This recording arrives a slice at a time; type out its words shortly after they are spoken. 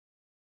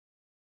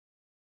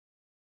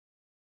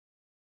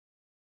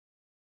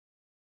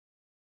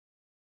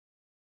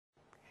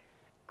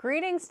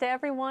Greetings to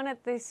everyone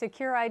at the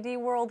Secure ID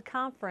World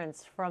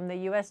Conference from the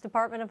U.S.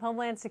 Department of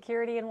Homeland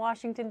Security in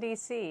Washington,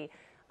 D.C.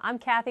 I'm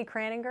Kathy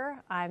Kraninger.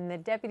 I'm the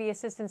Deputy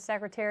Assistant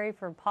Secretary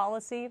for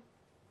Policy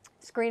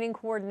Screening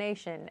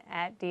Coordination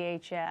at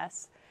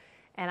DHS.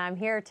 And I'm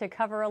here to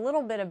cover a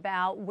little bit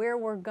about where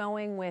we're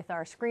going with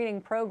our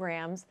screening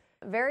programs.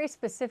 Very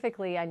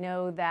specifically, I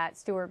know that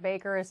Stuart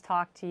Baker has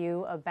talked to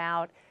you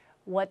about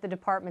what the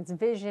department's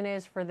vision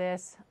is for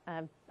this.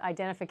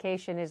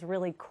 Identification is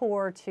really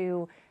core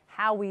to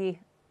how we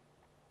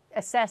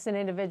assess an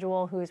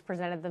individual who has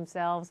presented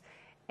themselves.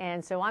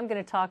 And so I'm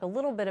going to talk a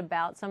little bit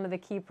about some of the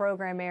key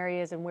program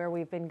areas and where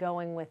we've been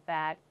going with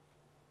that.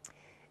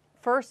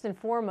 First and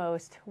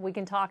foremost, we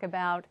can talk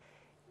about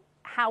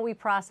how we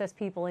process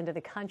people into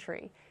the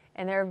country.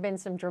 And there have been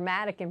some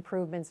dramatic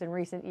improvements in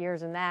recent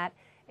years in that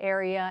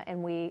area,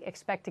 and we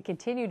expect to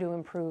continue to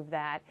improve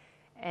that.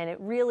 And it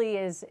really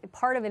is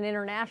part of an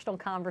international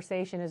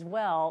conversation as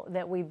well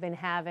that we've been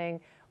having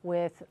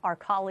with our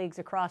colleagues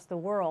across the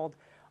world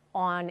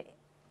on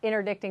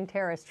interdicting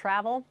terrorist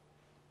travel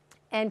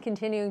and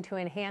continuing to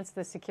enhance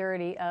the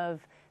security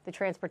of the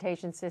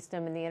transportation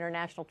system and the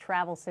international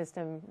travel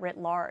system writ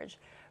large.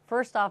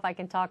 First off, I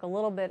can talk a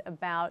little bit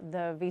about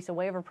the visa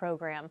waiver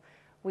program.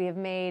 We have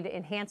made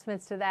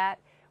enhancements to that.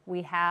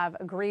 We have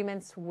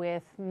agreements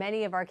with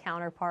many of our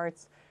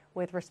counterparts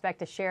with respect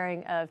to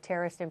sharing of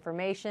terrorist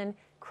information,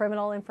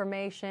 criminal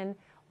information,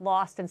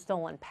 lost and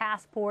stolen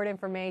passport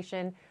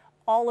information.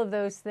 All of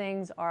those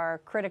things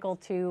are critical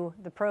to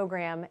the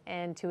program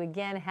and to,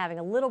 again, having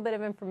a little bit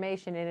of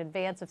information in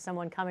advance of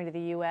someone coming to the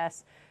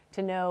U.S.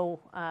 to know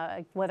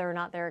whether or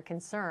not they're a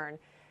concern.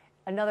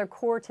 Another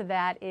core to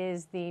that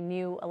is the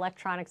new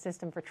electronic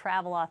system for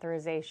travel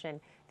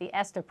authorization, the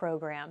ESTA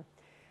program.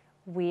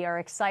 We are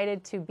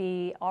excited to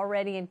be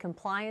already in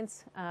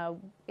compliance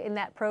in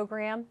that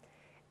program.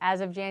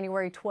 As of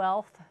January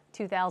 12th,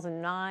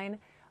 2009,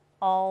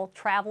 all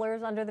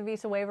travelers under the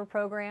visa waiver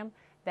program,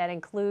 that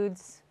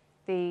includes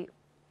the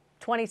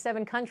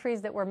 27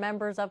 countries that were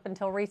members up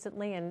until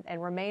recently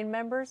and remain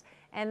members,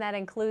 and that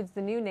includes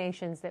the new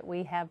nations that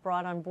we have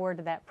brought on board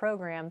to that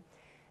program.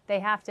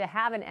 They have to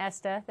have an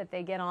ESTA that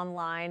they get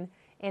online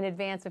in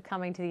advance of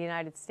coming to the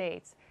United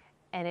States.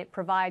 And it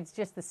provides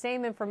just the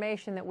same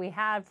information that we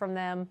had from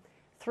them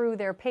through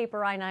their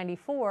paper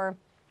I-94,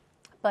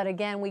 but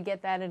again, we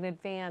get that in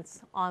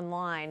advance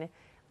online.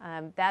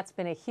 That's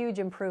been a huge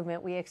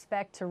improvement. We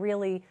expect to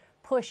really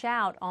push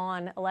out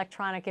on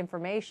electronic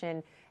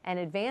information and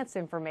advance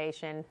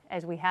information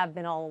as we have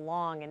been all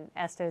along, and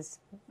ESTA is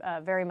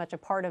very much a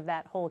part of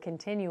that whole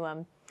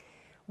continuum.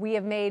 We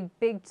have made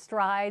big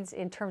strides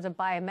in terms of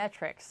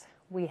biometrics.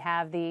 We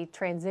have the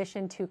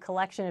transition to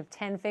collection of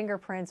 10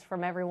 fingerprints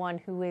from everyone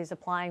who is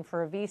applying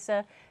for a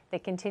visa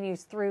that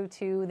continues through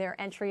to their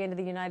entry into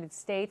the United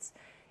States.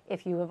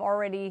 If you have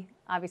already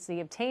obviously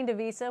obtained a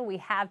visa, we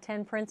have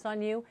 10 prints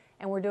on you,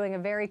 and we're doing a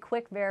very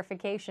quick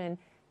verification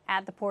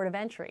at the port of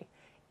entry.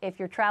 If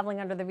you're traveling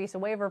under the visa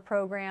waiver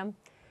program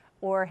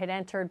or had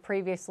entered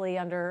previously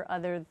under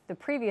the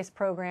previous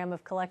program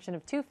of collection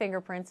of 2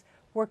 fingerprints,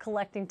 we're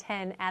collecting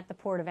 10 at the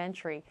port of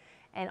entry.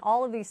 And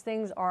all of these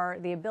things are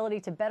the ability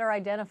to better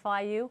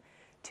identify you,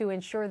 to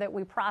ensure that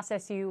we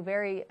process you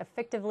very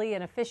effectively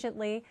and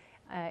efficiently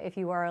if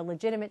you are a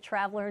legitimate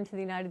traveler into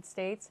the United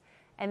States,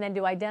 and then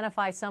to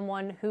identify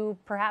someone who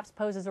perhaps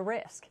poses a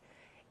risk.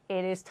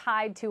 It is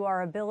tied to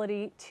our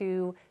ability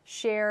to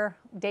share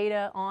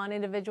data on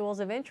individuals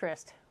of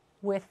interest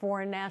with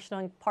foreign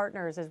national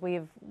partners, as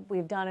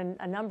we've done in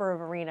a number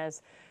of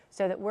arenas,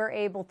 so that we're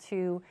able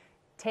to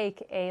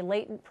take a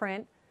latent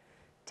print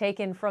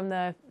taken from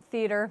the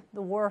theater,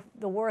 the war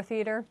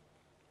theater,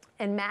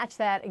 and match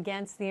that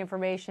against the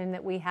information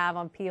that we have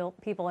on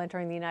people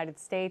entering the United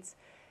States.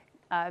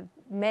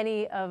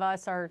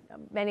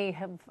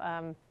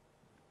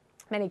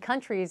 Many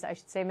countries, I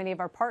should say, many of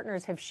our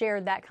partners have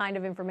shared that kind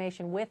of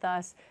information with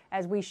us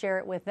as we share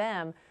it with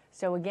them.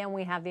 So again,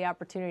 we have the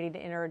opportunity to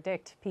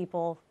interdict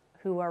people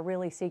who are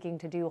really seeking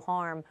to do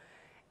harm.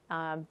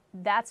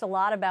 That's a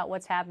lot about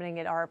what's happening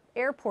at our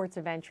airports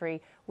of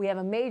entry. We have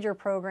a major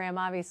program,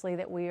 obviously,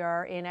 that we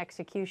are in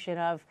execution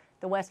of,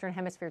 the Western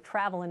Hemisphere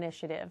Travel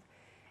Initiative.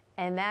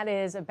 And that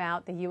is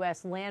about the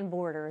U.S. land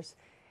borders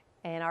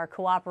and our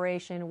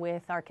cooperation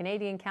with our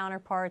Canadian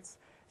counterparts,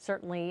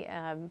 certainly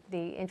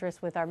the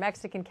interest with our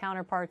Mexican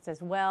counterparts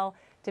as well,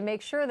 to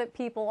make sure that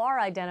people are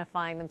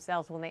identifying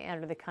themselves when they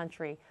enter the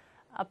country.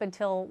 Up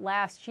until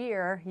last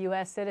year,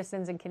 U.S.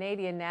 citizens and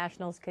Canadian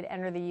nationals could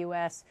enter the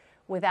U.S.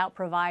 without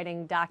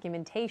providing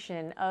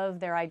documentation of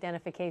their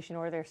identification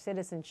or their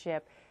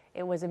citizenship.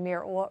 It was a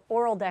mere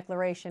oral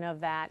declaration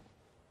of that.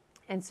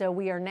 And so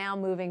we are now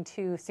moving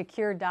to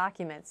secure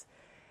documents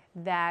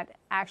that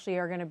actually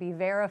are going to be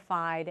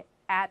verified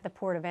at the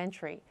port of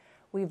entry.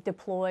 We've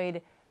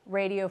deployed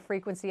radio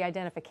frequency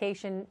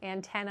identification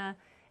antenna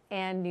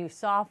and new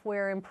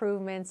software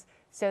improvements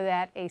so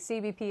that a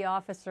CBP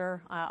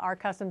officer, our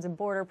Customs and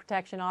Border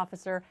Protection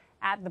officer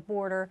at the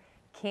border,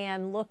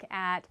 can look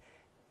at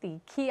the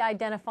key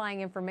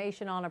identifying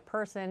information on a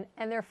person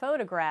and their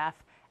photograph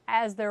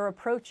as they're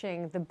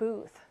approaching the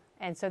booth.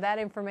 And so that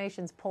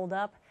information's pulled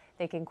up.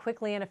 They can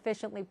quickly and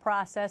efficiently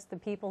process the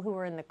people who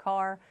are in the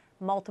car,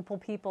 multiple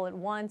people at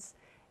once,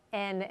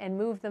 and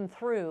move them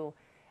through,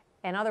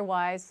 and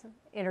otherwise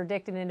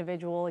interdict an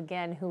individual,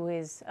 again, who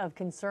is of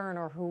concern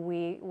or who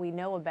we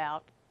know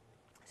about.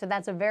 So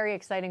that's a very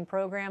exciting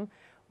program.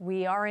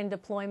 We are in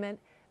deployment.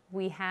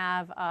 We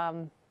have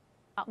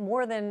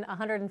more than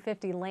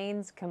 150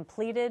 lanes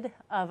completed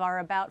of our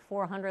about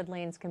 400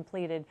 lanes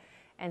completed.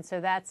 And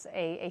so that's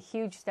a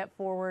huge step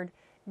forward.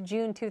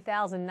 June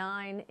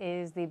 2009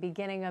 is the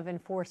beginning of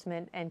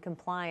enforcement and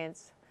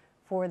compliance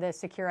for the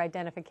secure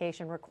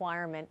identification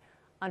requirement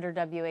under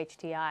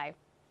WHTI.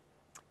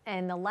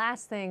 And the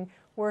last thing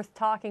worth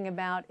talking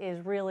about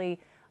is really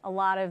a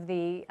lot of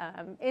the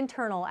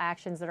internal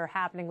actions that are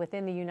happening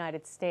within the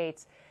United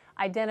States.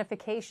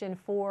 Identification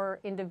for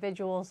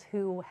individuals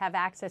who have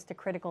access to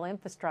critical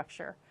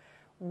infrastructure.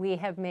 We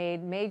have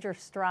made major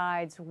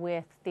strides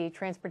with the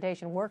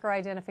Transportation Worker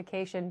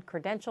Identification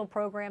Credential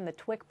Program, the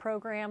TWIC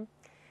program.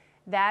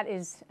 That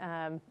is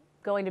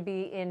going to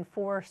be in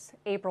force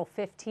April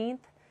 15th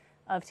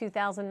of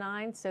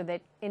 2009, so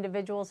that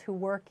individuals who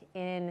work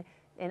in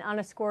an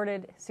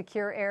unescorted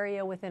secure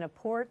area within a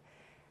port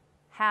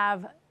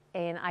have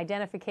an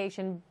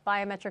identification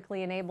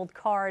biometrically enabled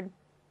card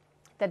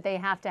that they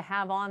have to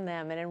have on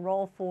them and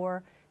enroll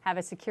for, have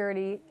a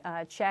security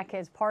check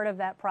as part of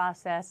that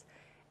process.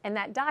 And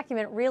that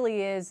document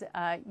really is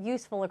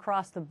useful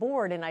across the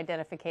board in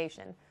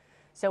identification.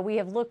 So we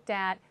have looked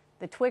at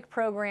the TWIC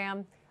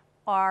program,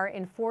 our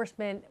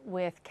enforcement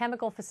with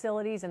chemical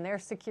facilities and their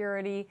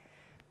security,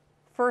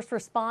 first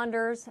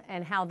responders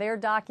and how they're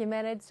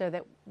documented so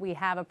that we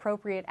have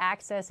appropriate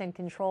access and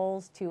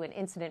controls to an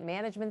incident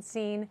management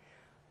scene,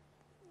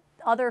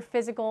 other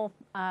physical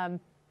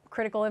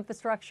critical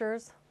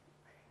infrastructures.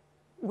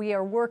 We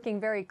are working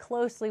very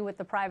closely with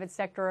the private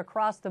sector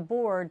across the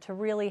board to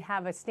really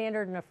have a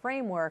standard and a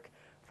framework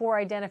for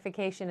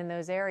identification in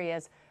those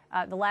areas.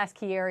 The last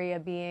key area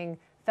being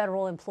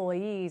federal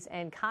employees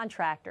and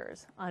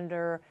contractors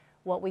under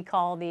what we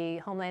call the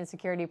Homeland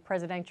Security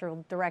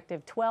Presidential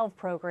Directive 12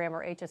 program,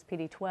 or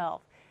HSPD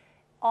 12.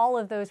 All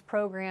of those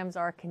programs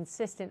are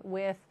consistent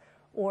with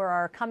or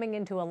are coming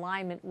into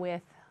alignment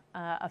with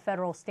a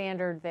federal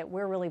standard that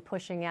we're really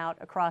pushing out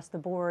across the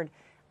board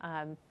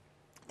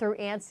through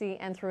ANSI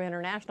and through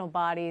international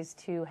bodies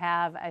to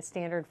have a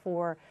standard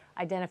for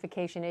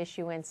identification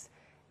issuance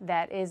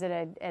that is at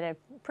a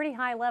pretty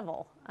high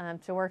level.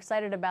 So we're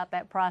excited about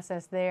that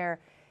process there.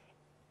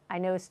 I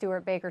know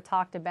Stuart Baker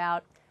talked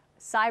about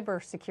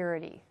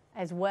cybersecurity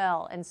as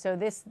well. And so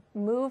this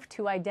move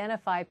to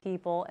identify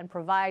people and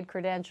provide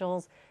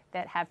credentials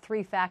that have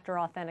three-factor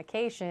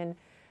authentication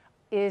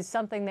is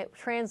something that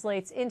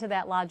translates into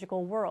that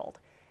logical world.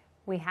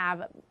 We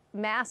have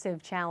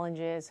massive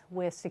challenges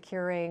with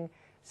securing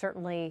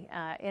certainly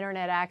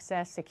internet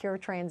access, secure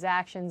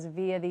transactions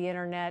via the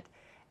internet,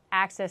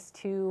 access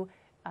to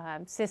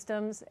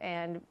systems,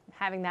 and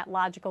having that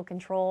logical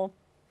control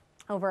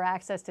over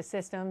access to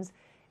systems.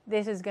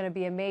 This is going to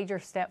be a major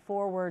step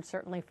forward,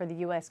 certainly for the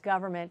U.S.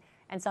 government,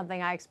 and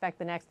something I expect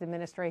the next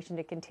administration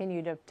to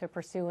continue to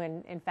pursue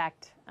and, in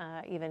fact,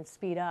 even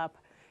speed up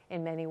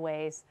in many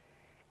ways.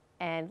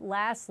 And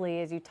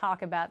lastly, as you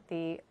talk about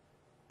the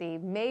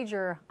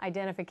major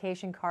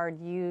identification card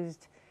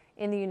used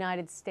in the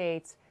United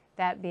States,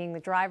 that being the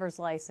driver's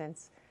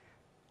license,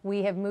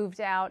 we have moved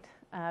out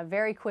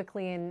very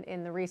quickly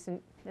in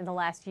the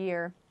last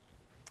year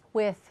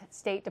with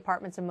state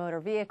departments of motor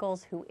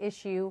vehicles who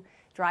issue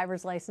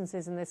driver's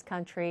licenses in this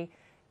country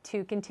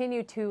to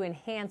continue to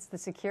enhance the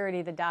security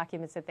of the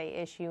documents that they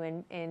issue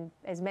in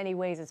as many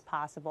ways as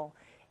possible.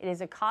 It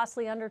is a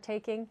costly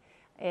undertaking.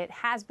 It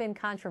has been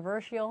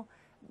controversial,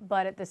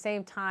 but at the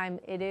same time,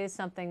 it is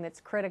something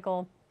that's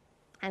critical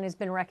and has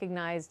been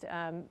recognized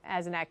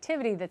as an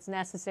activity that's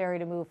necessary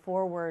to move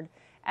forward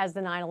as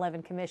the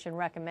 9/11 Commission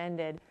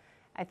recommended.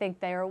 I think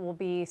there will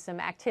be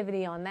some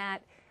activity on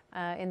that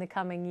in the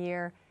coming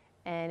year,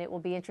 and it will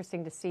be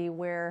interesting to see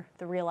where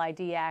the Real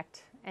ID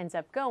Act ends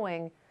up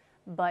going,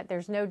 but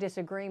there's no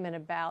disagreement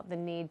about the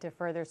need to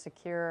further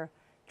secure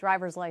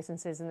driver's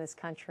licenses in this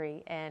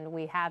country, and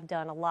we have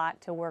done a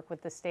lot to work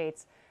with the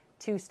states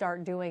to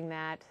start doing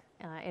that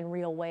in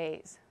real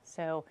ways.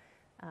 So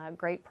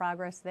great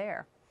progress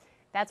there.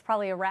 That's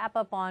probably a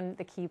wrap-up on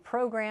the key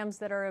programs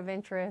that are of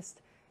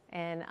interest,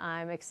 and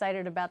I'm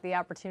excited about the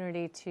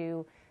opportunity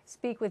to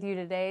speak with you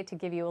today to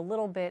give you a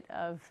little bit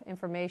of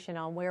information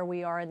on where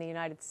we are in the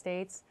United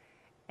States.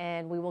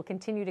 And we will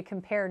continue to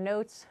compare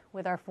notes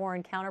with our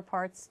foreign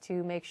counterparts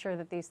to make sure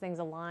that these things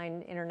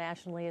align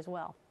internationally as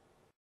well.